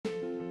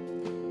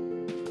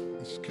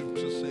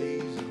Scripture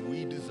says that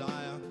we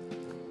desire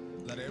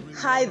that every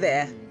Hi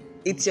there,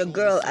 it's your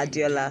girl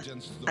Adiola,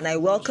 and I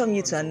welcome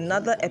you to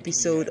another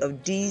episode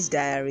of Dee's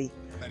Diary,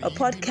 a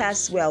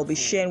podcast where I'll be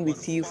sharing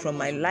with you from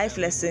my life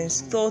lessons,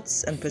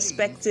 thoughts, and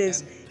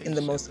perspectives in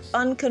the most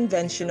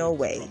unconventional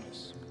way.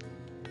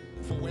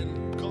 For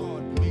when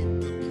God made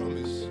the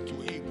promise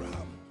to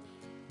Abraham,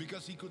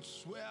 because he could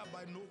swear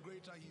by no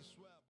greater, he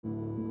swore.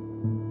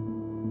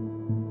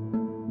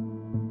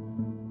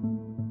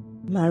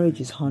 Marriage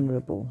is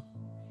honorable,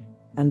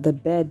 and the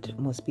bed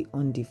must be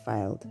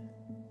undefiled.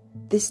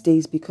 These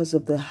days, because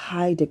of the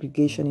high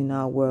degradation in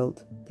our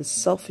world, the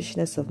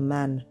selfishness of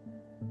man,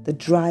 the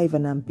drive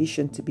and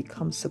ambition to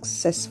become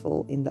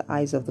successful in the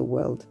eyes of the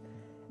world,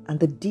 and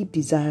the deep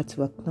desire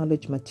to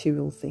acknowledge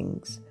material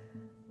things,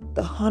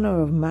 the honor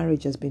of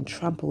marriage has been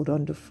trampled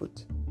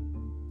underfoot.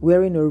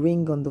 Wearing a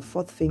ring on the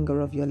fourth finger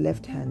of your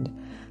left hand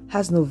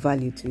has no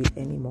value to it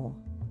anymore.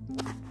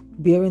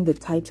 Bearing the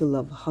title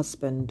of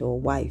husband or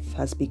wife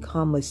has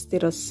become a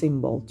status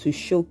symbol to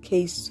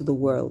showcase to the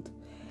world,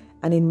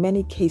 and in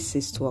many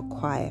cases to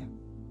acquire.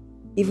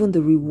 Even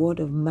the reward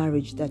of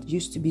marriage that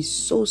used to be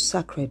so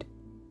sacred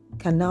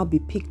can now be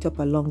picked up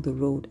along the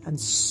road, and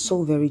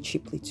so very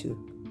cheaply too.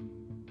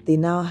 They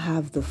now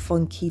have the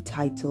funky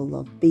title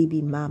of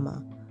baby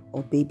mama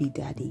or baby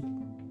daddy.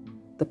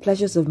 The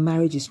pleasures of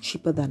marriage is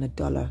cheaper than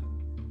 $1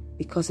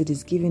 because it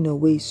is given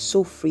away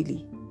so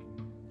freely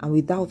and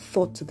without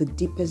thought to the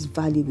deepest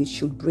value it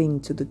should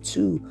bring to the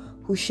two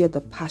who share the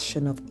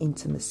passion of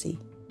intimacy.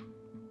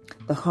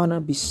 The honor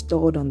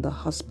bestowed on the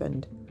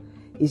husband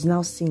is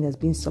now seen as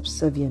being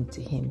subservient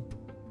to him,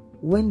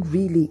 when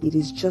really it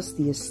is just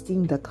the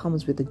esteem that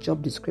comes with the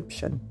job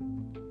description.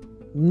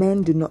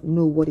 Men do not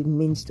know what it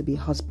means to be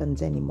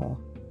husbands anymore.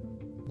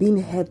 Being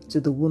head to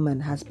the woman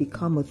has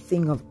become a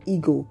thing of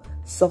ego,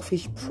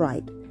 selfish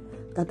pride,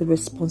 that the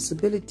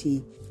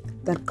responsibility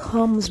that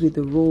comes with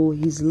the role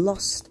is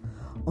lost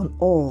on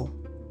all,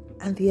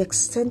 and the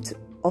extent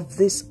of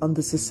this on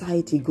the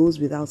society goes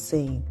without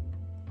saying.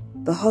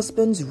 The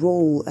husband's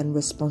role and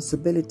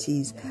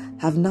responsibilities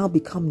have now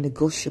become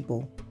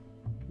negotiable,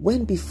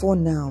 when before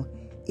now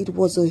it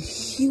was a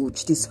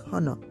huge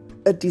dishonor,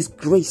 a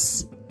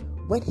disgrace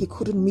when he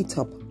couldn't meet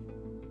up.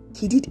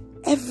 He did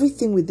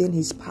everything within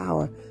his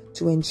power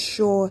to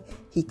ensure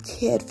he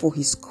cared for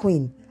his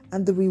queen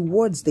and the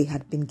rewards they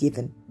had been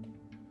given.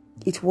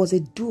 It was a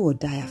do or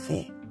die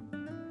affair.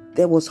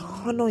 There was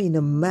honor in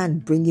a man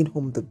bringing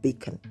home the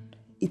bacon.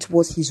 It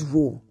was his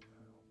role,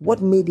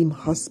 what made him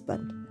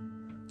husband,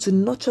 to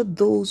nurture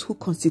those who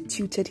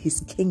constituted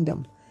his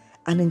kingdom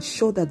and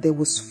ensure that there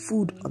was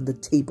food on the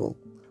table,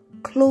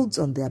 clothes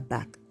on their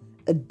back,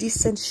 a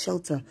decent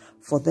shelter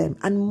for them,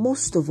 and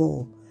most of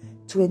all,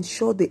 to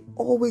ensure they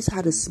always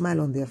had a smile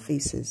on their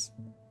faces.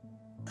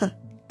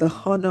 The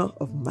honor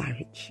of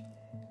marriage.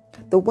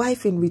 The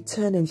wife in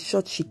return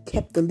ensured she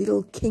kept the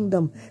little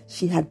kingdom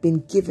she had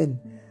been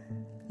given,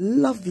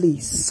 lovely,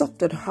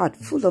 soft at heart,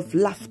 full of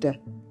laughter,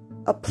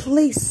 a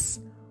place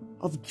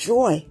of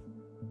joy.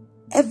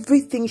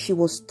 Everything she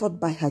was taught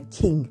by her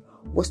king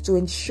was to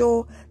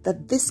ensure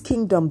that this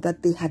kingdom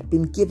that they had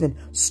been given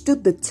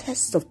stood the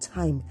test of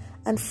time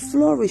and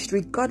flourished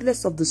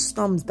regardless of the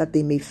storms that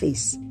they may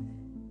face.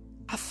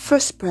 Her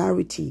first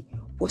priority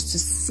was to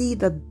see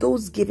that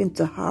those given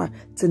to her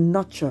to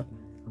nurture,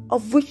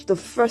 of which the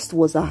first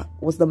was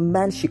the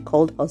man she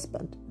called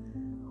husband,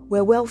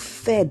 were well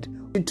fed,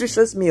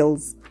 nutritious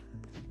meals.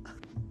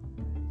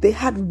 They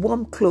had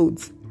warm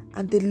clothes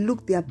and they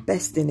looked their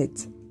best in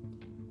it.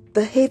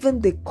 The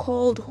haven they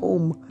called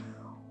home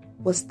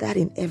was that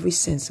in every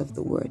sense of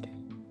the word,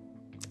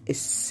 a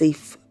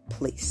safe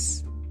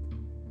place.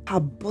 Her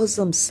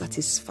bosom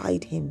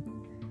satisfied him,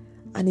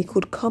 and he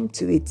could come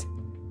to it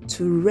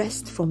to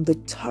rest from the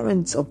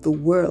torrents of the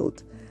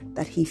world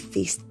that he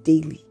faced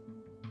daily.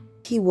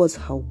 He was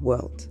her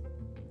world,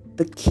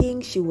 the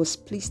king she was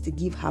pleased to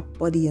give her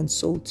body and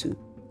soul to.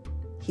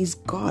 His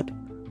God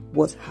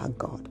was her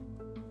God,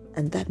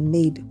 and that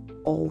made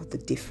all the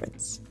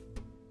difference.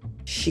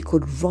 She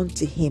could run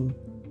to him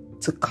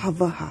to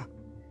cover her.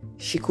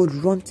 She could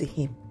run to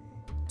him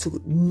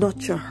to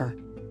nurture her.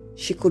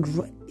 She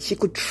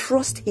could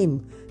trust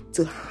him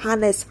to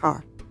harness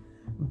her,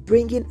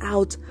 bringing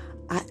out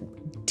her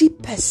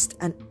deepest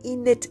and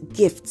innate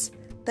gifts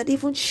that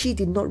even she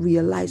did not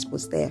realize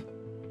was there.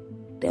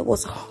 There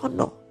was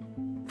honor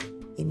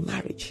in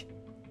marriage.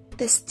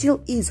 There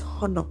still is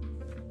honor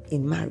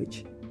in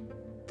marriage.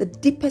 The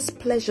deepest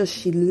pleasure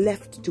she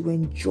left to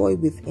enjoy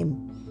with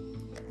him,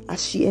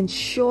 as she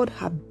ensured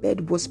her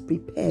bed was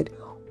prepared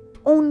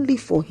only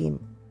for him,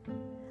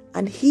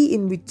 and he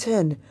in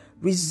return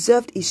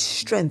reserved his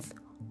strength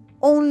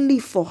only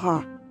for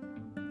her.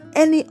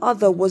 Any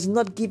other was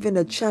not given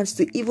a chance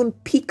to even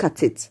peek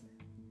at it.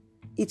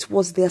 It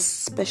was their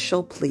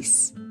special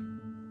place,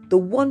 the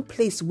one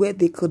place where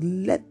they could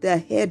let their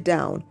hair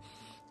down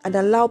and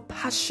allow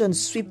passion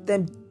sweep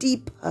them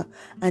deeper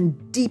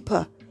and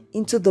deeper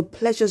into the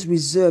pleasures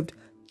reserved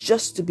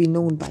just to be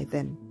known by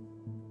them.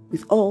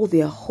 With all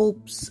their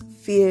hopes,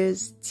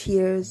 fears,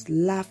 tears,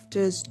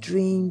 laughters,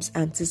 dreams,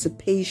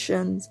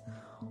 anticipations,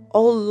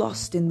 all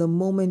lost in the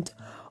moment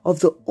of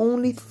the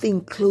only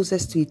thing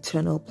closest to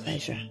eternal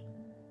pleasure.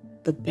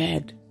 The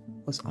bed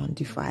was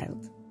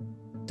undefiled.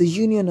 The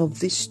union of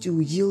these two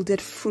yielded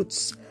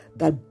fruits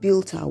that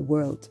built our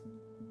world,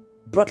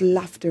 brought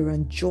laughter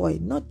and joy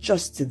not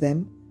just to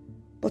them,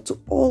 but to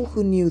all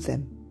who knew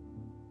them.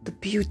 The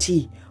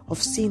beauty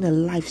of seeing a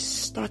life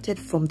started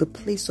from the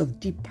place of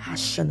deep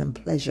passion and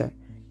pleasure,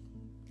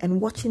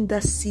 and watching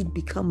that seed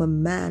become a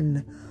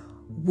man,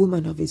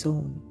 woman of his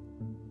own.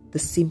 The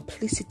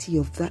simplicity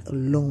of that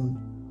alone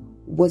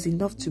was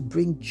enough to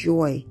bring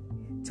joy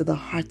to the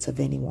hearts of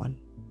anyone.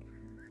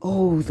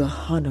 Oh, the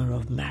honor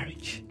of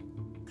marriage.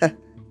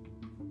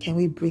 Can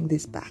we bring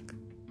this back?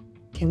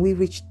 Can we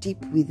reach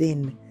deep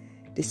within,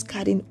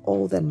 discarding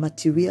all that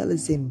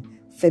materialism,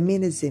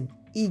 feminism,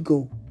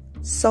 ego,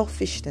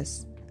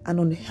 selfishness, and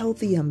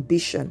unhealthy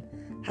ambition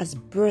has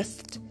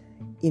birthed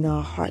in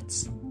our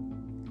hearts,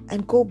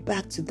 and go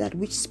back to that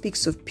which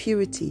speaks of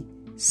purity,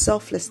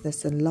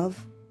 selflessness, and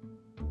love?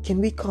 Can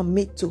we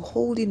commit to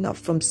holding up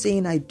from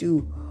saying I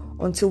do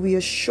until we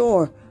are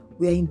sure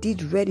we are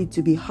indeed ready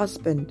to be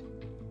husband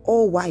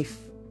or wife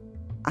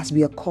as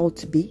we are called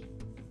to be?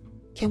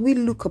 Can we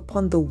look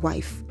upon the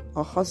wife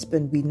or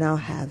husband we now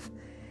have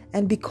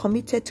and be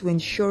committed to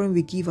ensuring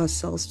we give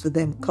ourselves to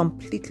them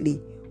completely,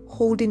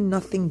 holding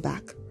nothing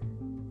back?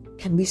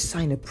 Can we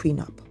sign a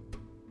prenup?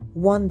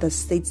 One that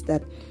states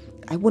that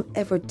I won't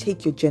ever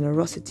take your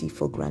generosity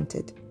for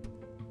granted,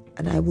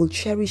 and I will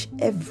cherish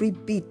every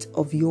bit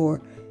of your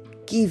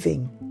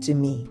giving to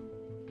me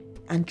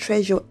and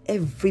treasure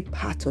every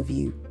part of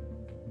you.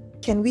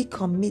 Can we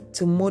commit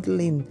to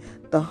modeling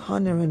the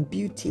honor and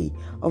beauty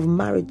of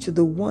marriage to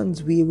the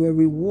ones we were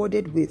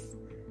rewarded with,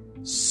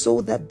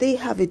 so that they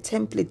have a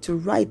template to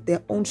write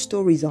their own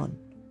stories on?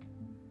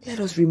 Let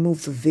us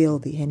remove the veil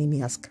the enemy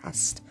has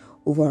cast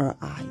over our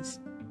eyes,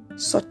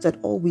 such that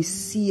all we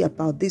see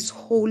about this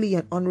holy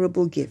and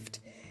honorable gift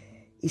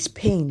is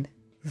pain,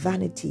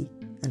 vanity,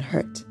 and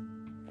hurt.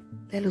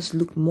 Let us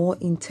look more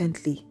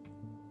intently,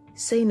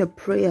 saying a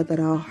prayer that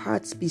our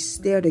hearts be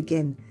stirred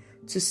again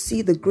to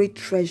see the great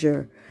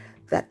treasure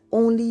that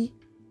only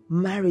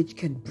marriage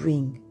can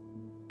bring.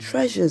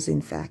 Treasures,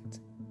 in fact.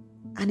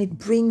 And it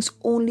brings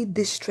only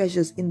these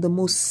treasures in the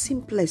most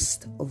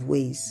simplest of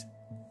ways.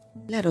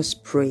 Let us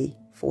pray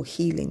for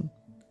healing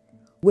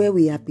where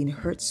we have been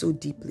hurt so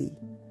deeply,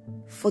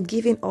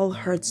 forgiving all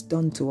hurts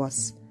done to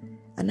us,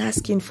 and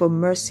asking for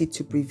mercy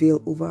to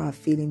prevail over our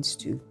feelings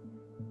too.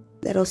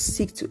 Let us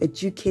seek to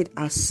educate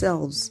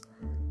ourselves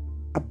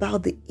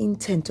about the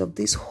intent of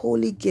this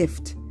holy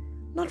gift,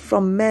 not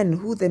from men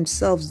who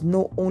themselves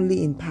know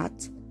only in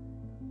part,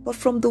 but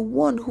from the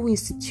one who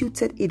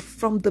instituted it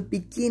from the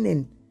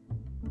beginning.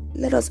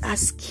 Let us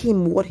ask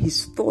him what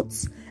his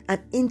thoughts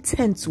and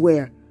intents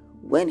were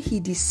when he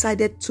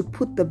decided to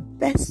put the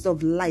best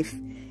of life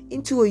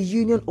into a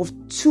union of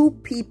two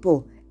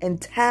people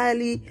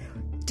entirely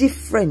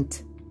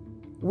different,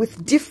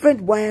 with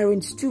different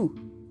wirings too.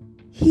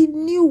 He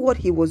knew what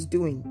he was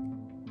doing.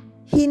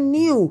 He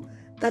knew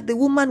that the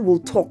woman will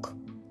talk.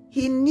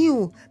 He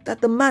knew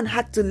that the man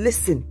had to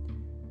listen,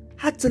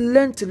 had to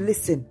learn to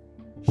listen.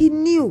 He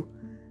knew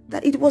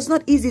that it was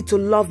not easy to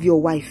love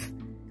your wife,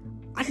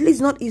 at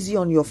least not easy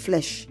on your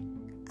flesh.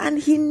 And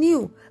he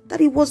knew that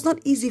it was not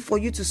easy for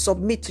you to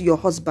submit to your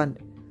husband,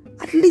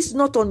 at least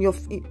not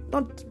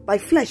by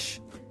flesh.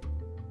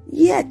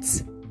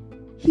 Yet,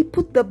 he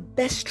put the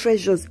best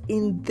treasures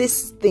in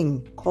this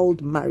thing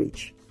called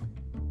marriage.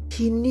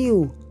 He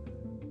knew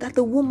that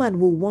the woman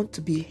will want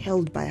to be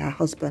held by her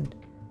husband.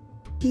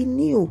 He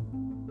knew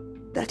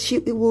that she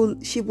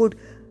would,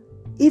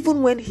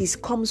 even when he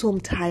comes home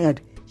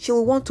tired, she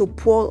will want to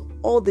pour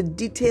all the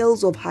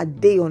details of her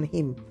day on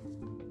him.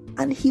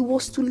 And he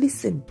was to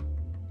listen.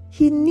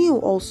 He knew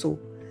also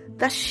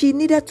that she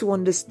needed to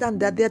understand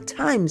that there are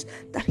times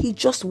that he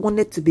just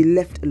wanted to be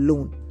left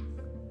alone.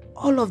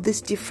 All of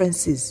these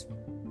differences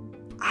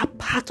are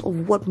part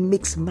of what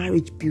makes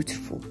marriage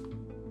beautiful.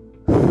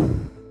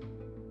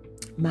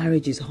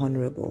 Marriage is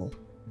honorable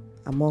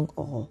among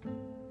all,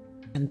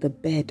 and the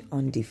bed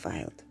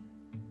undefiled.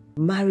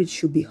 Marriage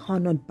should be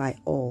honored by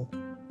all,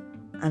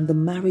 and the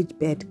marriage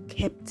bed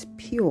kept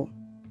pure.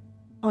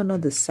 Honor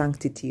the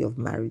sanctity of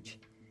marriage,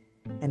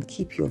 and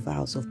keep your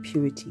vows of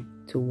purity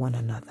to one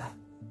another.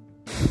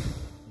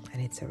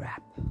 And it's a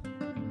wrap.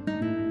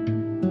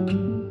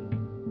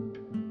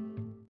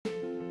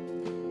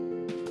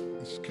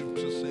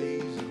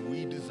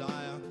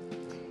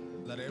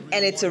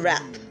 And it's a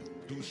wrap.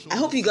 I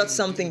hope you got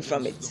something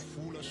from it.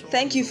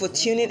 Thank you for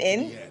tuning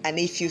in, and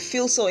if you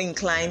feel so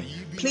inclined,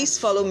 please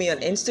follow me on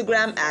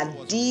Instagram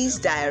at Dee's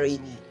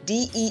Diary,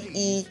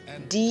 DeeDiarry.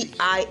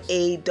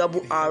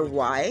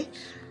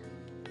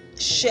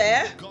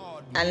 Share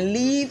and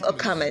leave a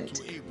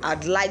comment.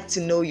 I'd like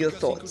to know your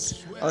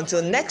thoughts.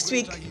 Until next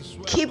week,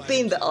 keep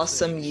being the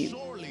awesome you.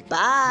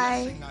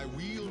 Bye.